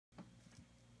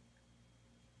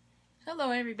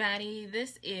Hello everybody,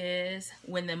 this is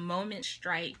When the Moment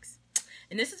Strikes,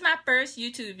 and this is my first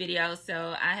YouTube video,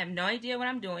 so I have no idea what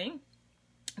I'm doing,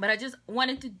 but I just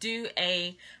wanted to do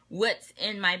a what's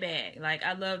in my bag. Like,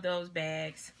 I love those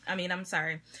bags. I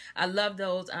love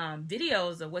those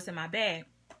videos of what's in my bag,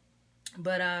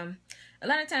 but a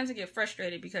lot of times I get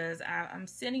frustrated because I'm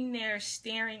sitting there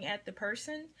staring at the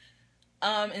person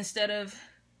instead of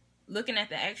looking at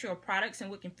the actual products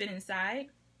and what can fit inside.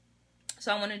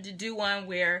 So I wanted to do one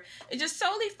where it just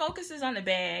solely focuses on the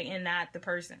bag and not the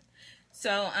person.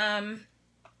 So I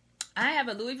have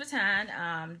a Louis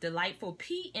Vuitton Delightful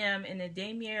PM in the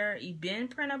Damier Ebene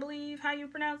print, I believe how you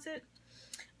pronounce it.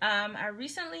 I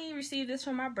recently received this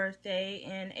for my birthday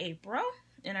in April,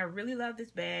 and I really love this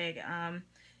bag.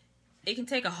 It can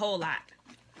take a whole lot,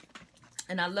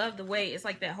 and I love the way it's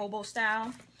like that hobo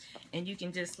style, and you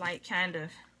can just like kind of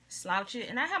slouch it.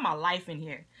 And I have my life in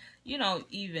here. You don't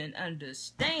even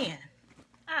understand.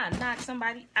 I knocked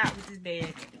somebody out with this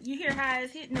bag. You hear how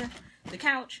it's hitting the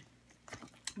couch?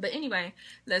 But anyway,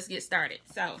 let's get started.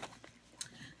 So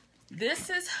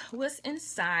this is what's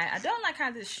inside. I don't like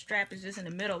how this strap is just in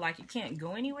the middle, like it can't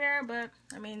go anywhere, but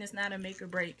I mean, it's not a make or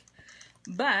break.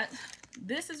 But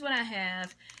this is what I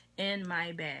have in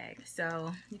my bag.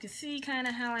 So you can see kind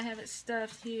of how I have it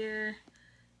stuffed here.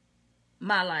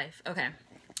 My life. Okay.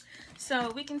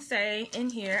 So we can say in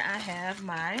here I have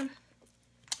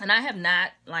and I have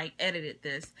not like edited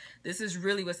this. This is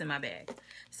really what's in my bag.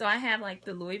 So I have like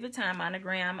the Louis Vuitton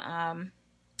monogram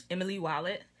Emilie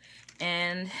wallet,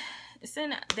 and it's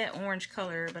in that orange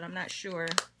color, but I'm not sure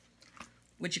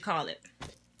what you call it.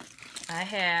 I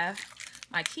have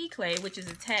my key clay, which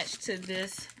is attached to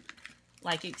this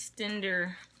like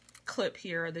extender clip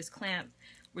here, or this clamp,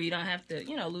 where you don't have to,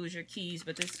 you know, lose your keys.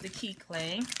 But this is the key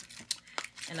clay.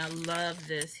 And I love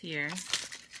this here.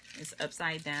 It's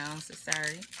upside down, so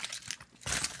sorry.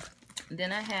 And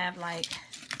then I have like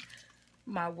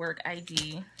my work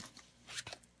ID.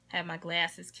 I have my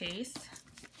glasses case.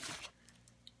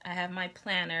 I have my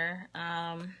planner.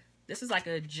 This is like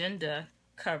an agenda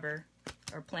cover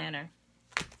or planner.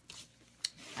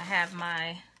 I have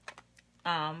my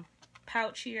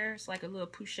pouch here. It's like a little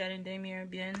pouchetee in Damier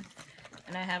Ebene.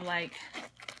 And I have like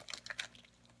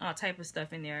all type of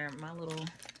stuff in there. My little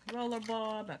roller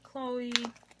ball by Chloe,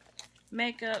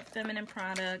 makeup, feminine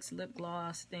products, lip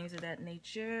gloss, things of that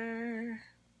nature.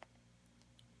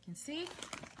 You can see.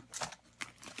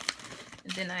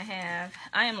 And then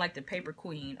I am like the paper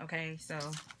queen, okay? So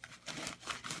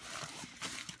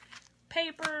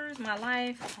papers, my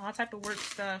life, all type of work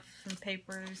stuff and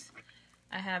papers.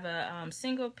 I have a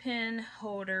single pen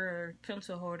holder or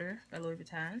pencil holder by Louis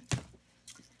Vuitton.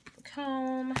 A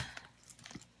comb.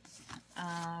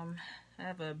 I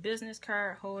have a business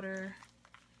card holder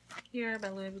here by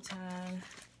Louis Vuitton.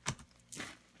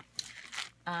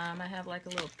 I have like a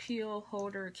little peel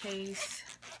holder case.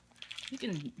 You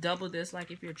can double this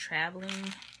like if you're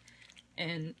traveling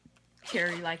and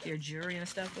carry like your jewelry and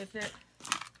stuff with it.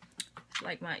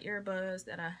 Like my earbuds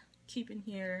that I keep in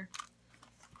here.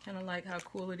 Kind of like how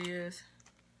cool it is.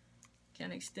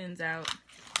 Kind of extends out.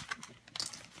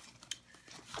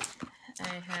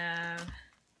 I have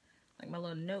like my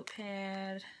little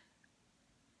notepad.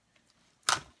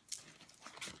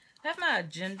 I have my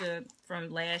agenda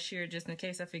from last year just in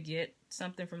case I forget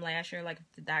something from last year, like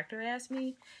if the doctor asked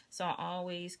me. So I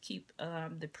always keep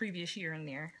the previous year in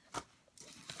there.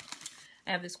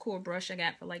 I have this cool brush I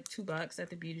got for like $2 at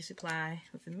the beauty supply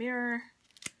with a mirror.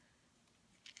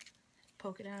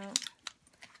 Poke it out.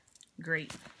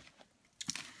 Great.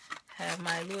 I have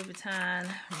my Louis Vuitton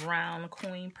round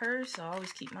coin purse. I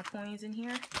always keep my coins in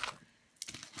here.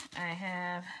 I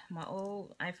have my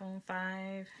old iPhone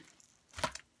 5.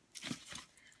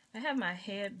 I have my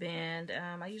headband.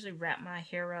 I usually wrap my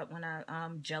hair up when I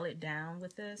gel it down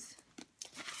with this.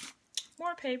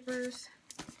 More papers.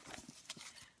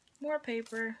 More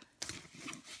paper.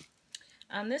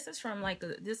 This is from like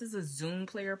this is a Zoom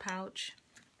player pouch.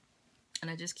 And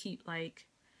I just keep like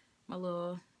my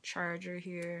little charger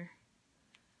here.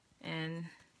 And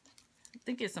I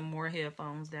think it's some more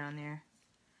headphones down there.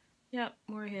 Yep,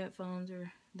 more headphones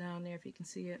are down there if you can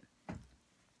see it.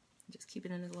 Just keep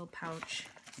it in a little pouch.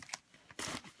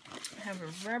 I have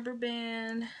a rubber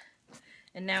band.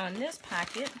 And now in this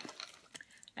pocket,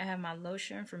 I have my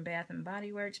lotion from Bath &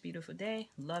 Body Works, Beautiful Day.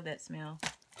 Love that smell.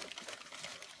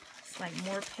 It's like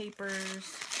more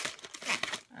papers.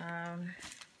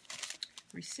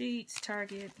 Receipts,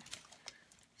 Target,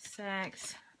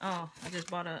 Saks. Oh, I just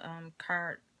bought a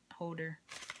card holder.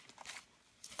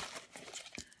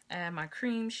 I have my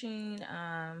cremesheen,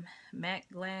 matte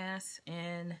glass,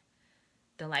 and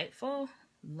Delighful.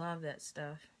 Love that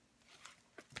stuff.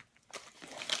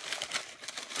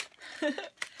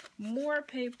 More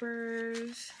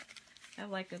papers. I have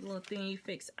like a little thing you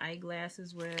fix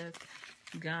eyeglasses with.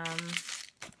 Gum.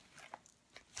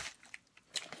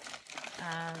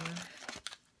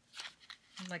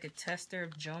 Like a tester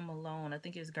of Joe Malone. I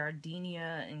think it's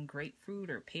gardenia and grapefruit,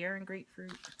 or pear and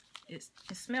grapefruit. It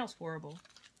smells horrible.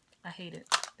 I hate it.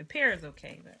 The pear is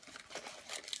okay, but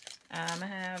I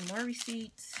have more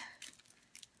receipts.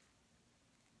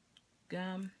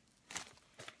 Gum.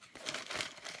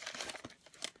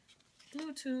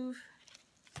 Bluetooth.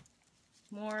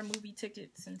 More movie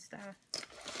tickets and stuff.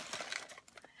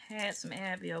 Had some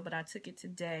Advil, but I took it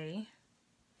today.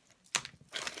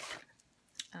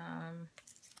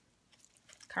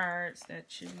 Cards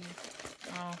that should be,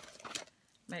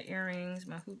 my earrings,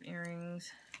 my hoop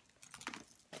earrings.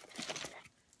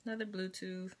 Another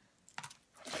Bluetooth.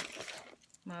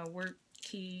 My work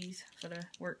keys for the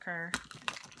work car.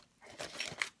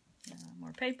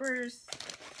 More papers.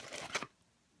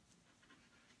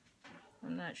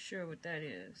 I'm not sure what that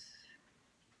is.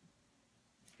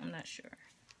 I'm not sure.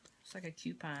 It's like a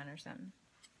coupon or something.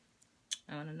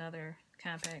 Oh, and another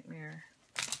compact mirror.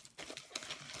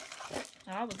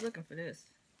 Oh, I was looking for this.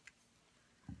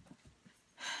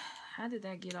 How did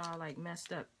that get all like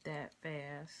messed up that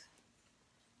fast?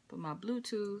 But my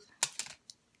Bluetooth,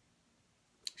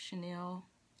 Chanel,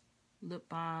 lip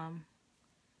balm,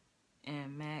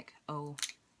 and MAC. Oh,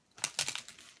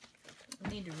 I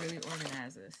need to really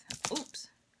organize this. Oops,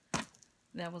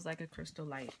 that was like a crystal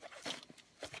light.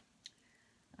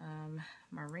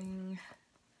 My ring.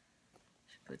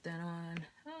 Should put that on.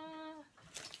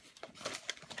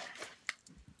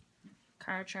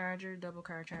 Car charger, double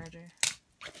car charger.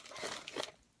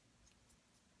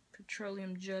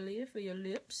 Petroleum jelly for your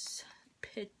lips.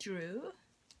 Petro.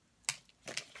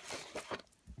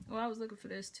 Oh, I was looking for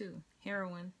this too.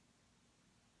 Heroine.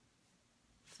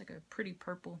 It's like a pretty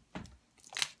purple.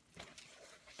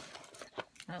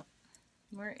 Oh,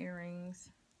 more earrings.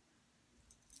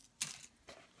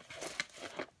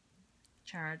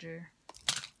 Charger.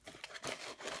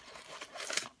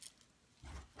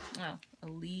 Oh, a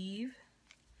leave.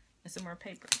 And some more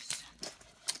papers.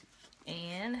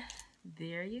 And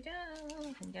there you go.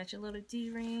 You got your little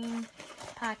D-ring.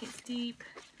 Pockets deep.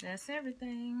 That's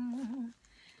everything.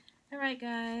 Alright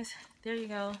guys. There you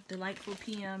go. Delightful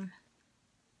PM.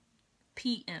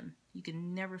 PM. You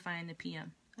can never find the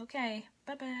PM. Okay.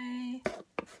 Bye-bye.